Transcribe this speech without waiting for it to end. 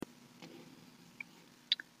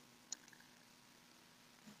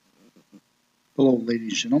Hello,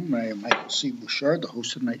 ladies and gentlemen. I am Michael C. Bouchard, the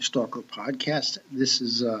host of the Night Stalker podcast. This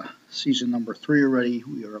is season number 3 already.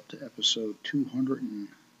 We are up to episode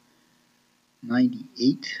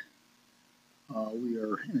 298. We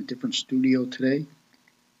are in a different studio today.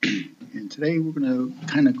 And today we're going to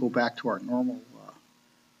kind of go back to our normal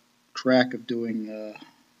track of doing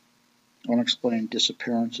unexplained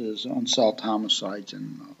disappearances, unsolved homicides,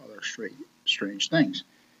 and other strange things.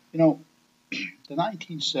 You know, the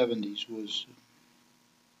 1970s was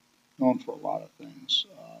known for a lot of things.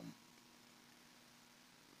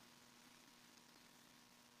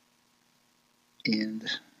 And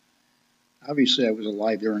obviously I was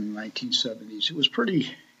alive during the 1970s. It was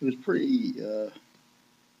pretty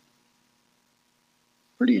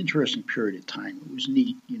interesting period of time. It was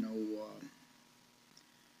neat, we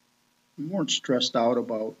weren't stressed out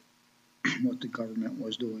about what the government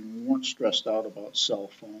was doing. We weren't stressed out about cell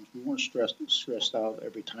phones. We weren't stressed out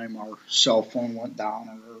every time our cell phone went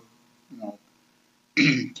down or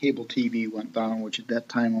cable TV went down, which at that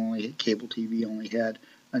time cable TV only had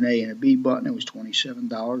an A and a B button. It was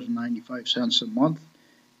 $27.95 a month,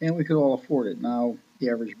 and we could all afford it. Now the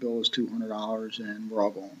average bill is $200, and we're all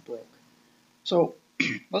going broke. So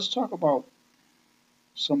let's talk about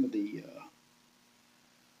some of the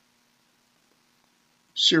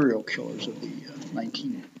serial killers of the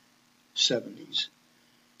 1970s.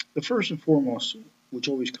 The first and foremost, which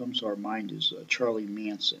always comes to our mind, is Charlie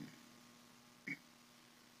Manson.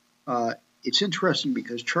 It's interesting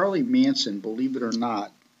because Charlie Manson, believe it or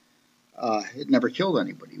not, had never killed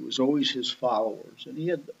anybody. It was always his followers, and he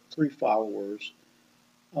had 3 followers.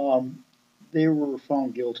 They were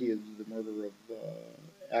found guilty of the murder of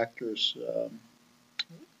actress,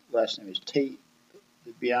 last name is Tate,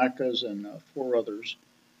 the Biancas, and 4 others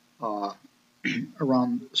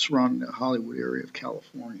surrounding the Hollywood area of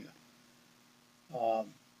California.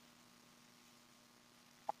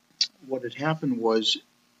 What had happened was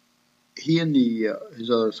he and his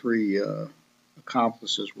other 3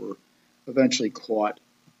 accomplices were eventually caught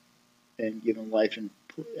and given life. And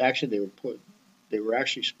actually, they were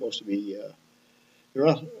actually supposed to be. They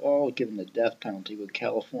were all given the death penalty, but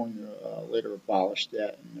California later abolished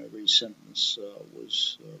that, and every sentence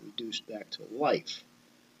was reduced back to life.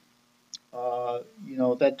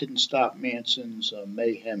 That didn't stop Manson's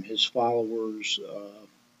mayhem. His followers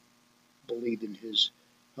believed in his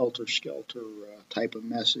helter-skelter type of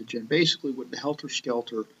message, and basically what the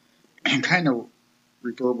helter-skelter kind of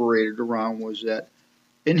reverberated around was that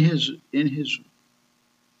in his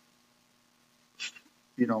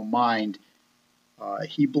mind,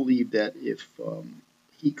 he believed that if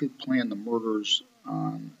he could plan the murders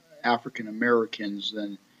on African Americans,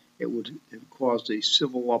 then it would have caused a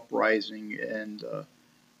civil uprising, and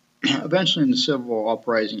eventually in the civil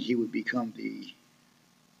uprising he would become the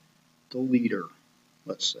leader,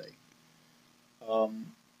 let's say.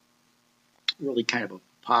 Really kind of a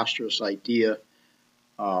preposterous idea.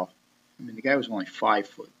 The guy was only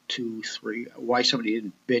 5'2", 3". Why somebody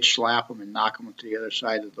didn't bitch slap him and knock him to the other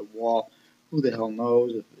side of the wall, who the hell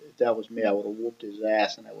knows? If that was me, I would have whooped his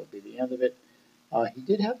ass, and that would be the end of it. He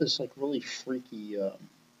did have this really freaky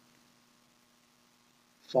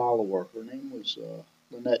follower. Her name was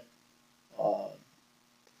Lynette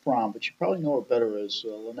Fromm, but you probably know her better as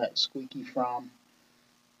Lynette Squeaky Fromm.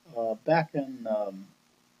 Back in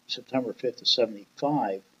September 5th of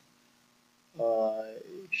 75,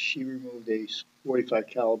 she removed a .45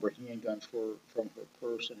 caliber handgun from her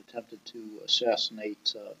purse and attempted to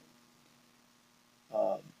assassinate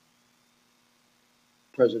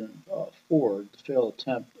President Ford. The failed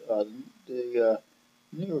attempt. The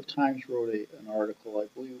New York Times wrote an article. I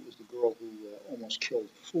believe it was the girl who almost killed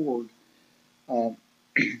Ford.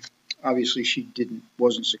 Obviously, she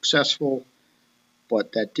wasn't successful,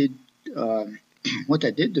 but that did. What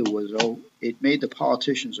that did do was, it made the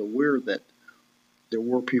politicians aware that there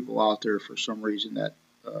were people out there for some reason that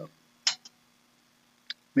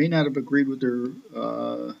may not have agreed with their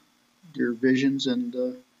visions and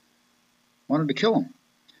wanted to kill them.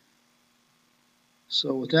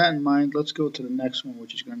 So with that in mind, let's go to the next one,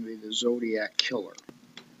 which is going to be the Zodiac Killer.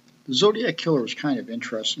 The Zodiac Killer is kind of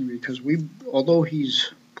interesting because although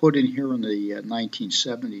he's put in here in the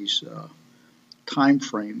 1970s time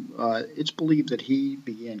frame, it's believed that he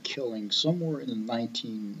began killing somewhere in the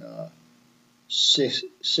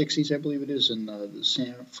 1960s, I believe it is, in the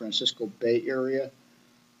San Francisco Bay Area.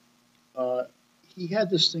 He had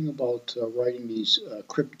this thing about writing these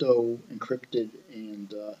crypto, encrypted,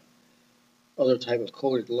 and other type of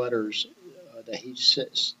coded letters that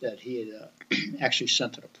he had actually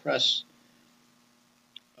sent to the press.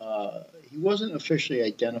 he wasn't officially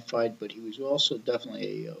identified, but he was also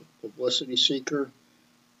definitely a publicity seeker.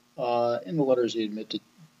 In the letters, he admitted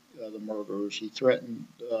the murders. He threatened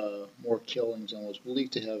more killings and was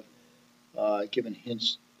believed to have given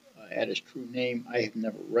hints at his true name. I have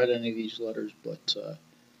never read any of these letters, but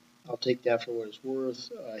I'll take that for what it's worth.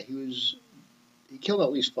 He killed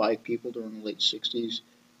at least 5 people during the late 60s.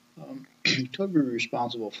 He could be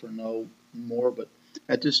responsible for no more, but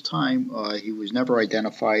at this time he was never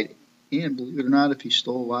identified. And believe it or not, if he's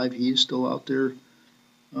still alive, he is still out there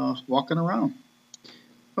walking around.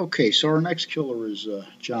 Okay, so our next killer is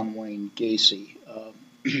John Wayne Gacy.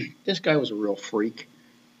 This guy was a real freak.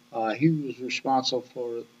 He was responsible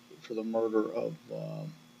for the murder of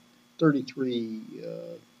 33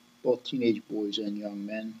 both teenage boys and young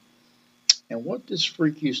men. And what this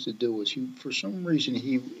freak used to do was, for some reason,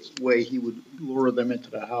 he would lure them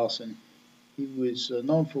into the house, and he was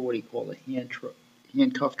known for what he called a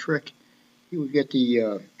handcuff trick. He would get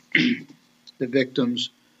the the victims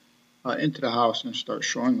into the house and start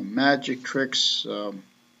showing them magic tricks.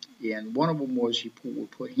 And one of them was he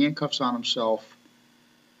would put handcuffs on himself.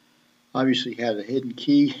 Obviously, he had a hidden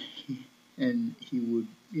key, and he would,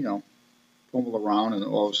 fumble around, and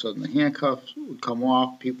all of a sudden the handcuffs would come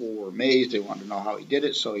off. People were amazed. They wanted to know how he did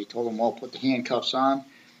it, so he told them all put the handcuffs on.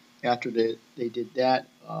 After they did that,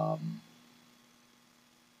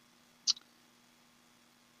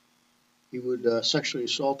 he would sexually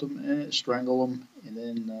assault them and strangle them, and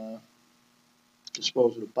then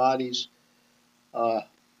dispose of the bodies.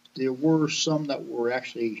 There were some that were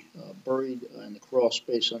actually buried in the crawl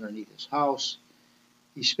space underneath his house.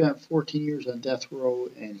 He spent 14 years on death row,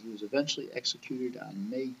 and he was eventually executed on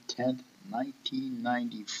May 10th,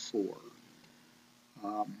 1994.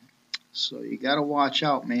 So you got to watch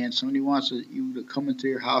out, man. Somebody wants you to come into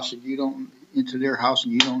your house, and into their house,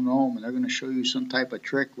 and you don't know them, and they're going to show you some type of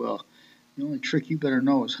trick. Well, the only trick you better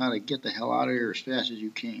know is how to get the hell out of here as fast as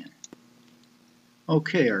you can.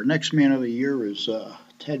 Okay, our next man of the year is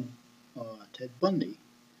Ted Bundy.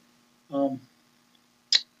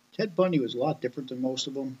 Ted Bundy was a lot different than most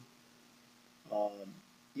of them.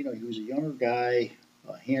 He was a younger guy,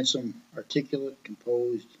 handsome, articulate,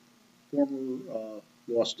 composed, former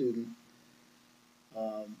law student.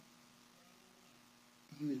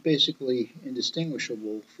 He was basically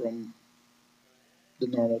indistinguishable from the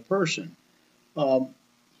normal person.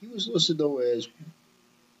 He was listed, though, as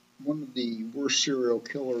one of the worst serial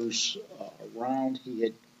killers around. He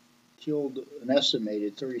had killed an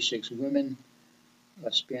estimated 36 women,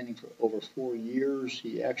 spanning for over 4 years.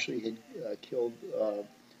 He actually had killed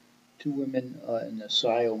 2 women in the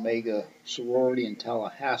Psi Omega sorority in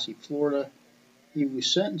Tallahassee, Florida. He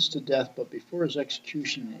was sentenced to death, but before his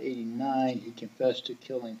execution in '89, he confessed to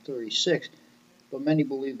killing 36. But many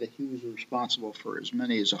believe that he was responsible for as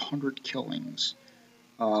many as 100 killings.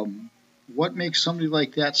 What makes somebody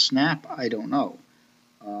like that snap? I don't know.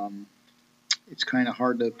 It's kind of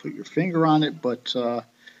hard to put your finger on it, but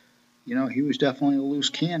he was definitely a loose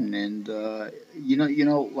cannon, and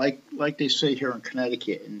like they say here in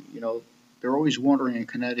Connecticut, and they're always wondering in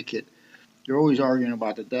Connecticut, they're always arguing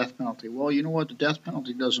about the death penalty. Well, you know what? The death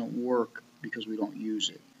penalty doesn't work because we don't use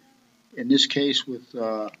it. In this case, with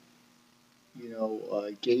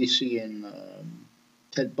Gacy and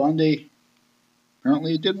Ted Bundy,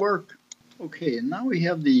 apparently it did work. Okay, and now we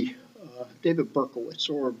have the David Berkowitz,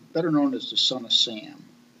 or better known as the Son of Sam.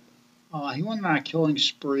 He went on a killing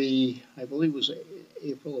spree, I believe it was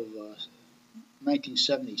April of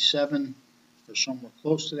 1977, or somewhere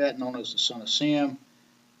close to that, known as the Son of Sam.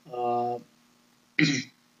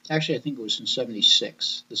 Actually, I think it was in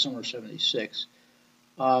 '76, the summer of '76.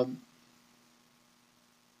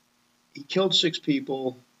 He killed 6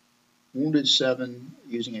 people, wounded 7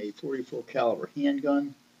 using a .44 caliber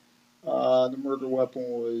handgun. The murder weapon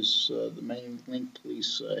was the main link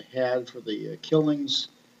police had for the killings.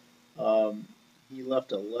 He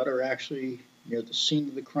left a letter actually near the scene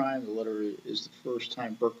of the crime. The letter is the first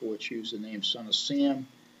time Berkowitz used the name Son of Sam.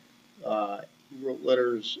 He wrote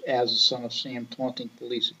letters as the Son of Sam, taunting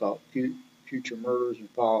police about future murders, and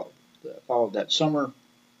followed that summer.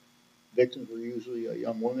 Victims were usually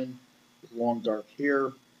young women with long dark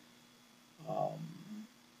hair.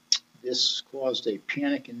 This caused a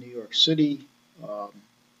panic in New York City, like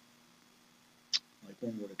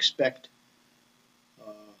one would expect.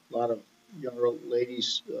 A lot of younger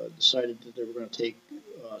ladies decided that they were going to take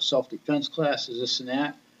self-defense classes, this and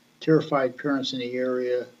that. Terrified parents in the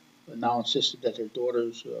area now insisted that their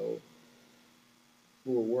daughters who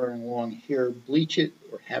were wearing long hair bleach it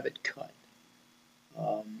or have it cut.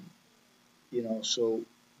 So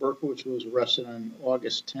Berkowitz was arrested on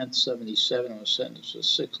August 10th, 77, and was sentenced to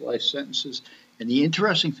 6 life sentences. And the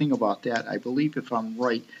interesting thing about that, I believe if I'm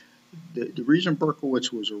right, the reason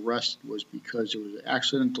Berkowitz was arrested was because there was an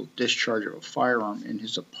accidental discharge of a firearm in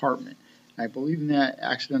his apartment. And I believe in that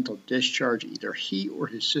accidental discharge, either he or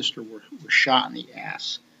his sister were shot in the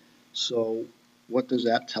ass. So what does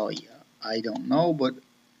that tell you? I don't know, but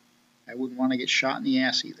I wouldn't want to get shot in the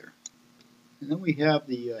ass either. And then we have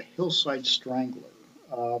the Hillside Strangler.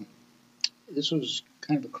 This was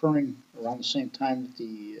kind of occurring around the same time that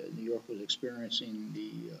the New York was experiencing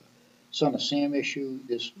the Son of Sam issue.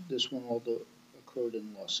 This one although occurred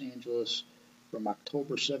in Los Angeles from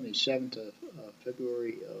October 77 to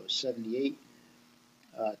February of 78.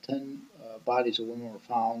 10 bodies of women were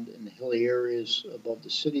found in the hilly areas above the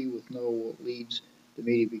city with no leads. The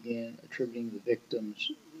media began attributing the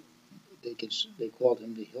victims. They called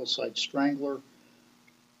him the Hillside Strangler.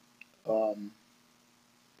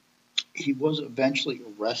 He was eventually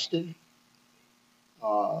arrested.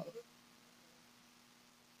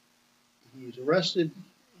 He was arrested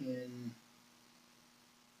in.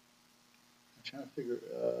 I'm trying to figure.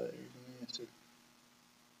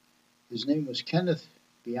 His name was Kenneth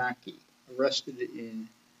Bianchi. Arrested in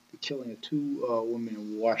the killing of 2 women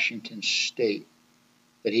in Washington State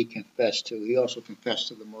that he confessed to. He also confessed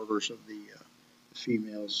to the murders of the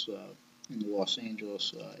females in the Los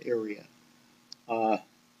Angeles area.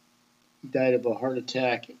 He died of a heart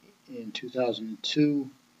attack in 2002,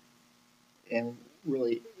 and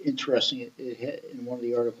really interesting, in one of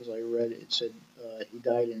the articles I read, it said he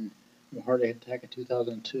died in a heart attack in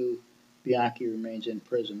 2002. Bianchi remains in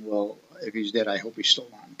prison. Well, if he's dead, I hope he's still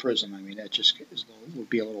not in prison. I mean, that just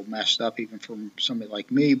would be a little messed up, even for somebody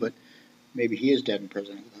like me, but maybe he is dead in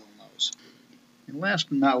prison. Who the hell knows? And last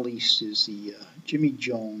but not least is the Jimmy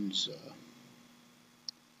Jones,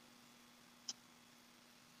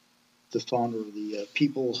 the founder of the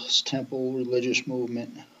People's Temple religious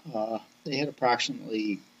movement. They had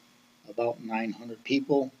approximately about 900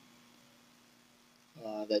 people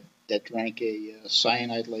that drank a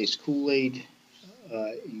cyanide-laced Kool-Aid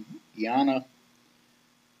in Guyana.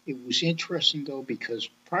 It was interesting, though, because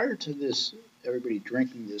prior to this, everybody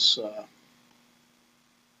drinking this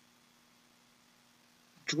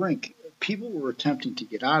drink, people were attempting to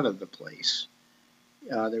get out of the place.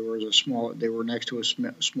 They were next to a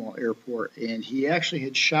small airport, and he actually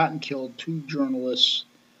had shot and killed 2 journalists,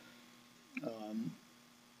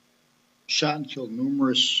 shot and killed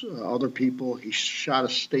numerous other people. He had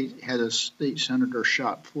a state senator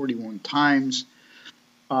shot 41 times.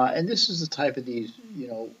 And this is the type of these,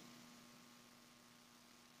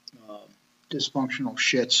 dysfunctional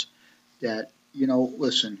shits that,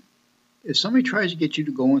 listen, if somebody tries to get you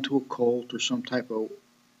to go into a cult or some type of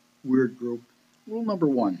weird group, rule number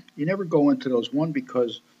 1, you never go into those. One,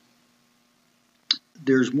 because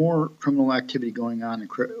there's more criminal activity going on in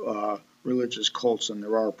religious cults than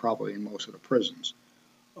there are probably in most of the prisons.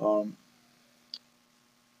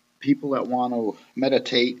 People that want to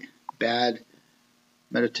meditate, bad.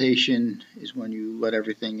 Meditation is when you let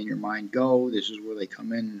everything in your mind go. This is where they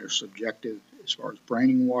come in, and they're subjective as far as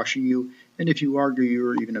brainwashing you. And if you argue,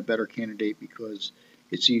 you're even a better candidate because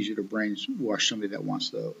it's easier to brainwash somebody that wants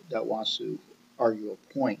to argue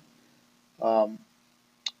a point.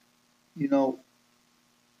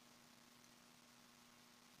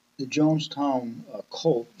 The Jonestown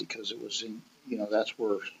cult, because it was in, that's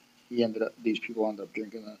where these people ended up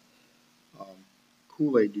drinking the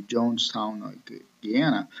Kool-Aid to Jonestown,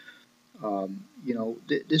 Guyana.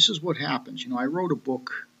 This is what happens. I wrote a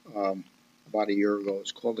book about a year ago.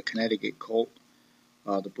 It's called The Connecticut Cult,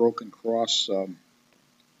 The Broken Cross.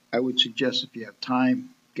 I would suggest if you have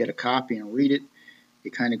time, get a copy and read it.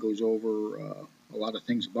 It kind of goes over a lot of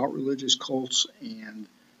things about religious cults and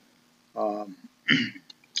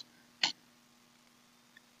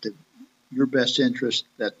your best interest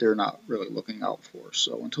that they're not really looking out for.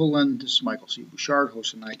 So until then, this is Michael C. Bouchard,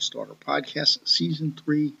 host of Night Stalker Podcast, Season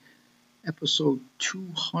 3, Episode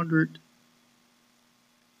 200,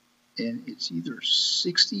 and it's either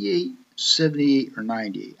 68, 78, or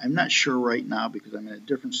 98. I'm not sure right now because I'm in a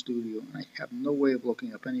different studio and I have no way of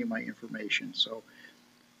looking up any of my information. So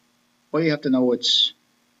all you have to know, it's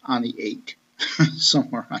on the 8,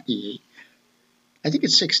 somewhere on the 8. I think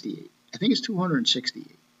it's 68. I think it's 268.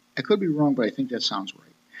 I could be wrong, but I think that sounds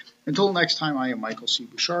right. Until next time, I am Michael C.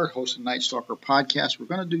 Bouchard, host of Night Stalker Podcast. We're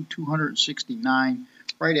going to do 269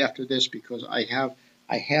 right after this because I have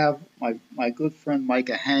my good friend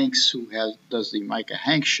Micah Hanks, who does the Micah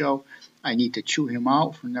Hanks Show. I need to chew him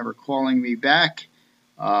out for never calling me back.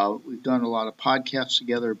 We've done a lot of podcasts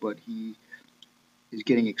together, but he is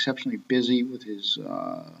getting exceptionally busy with his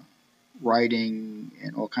writing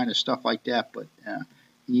and all kind of stuff like that, but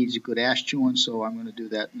he needs a good ass chewing, so I'm going to do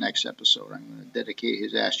that next episode. I'm going to dedicate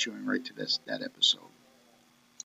his ass chewing right to that episode.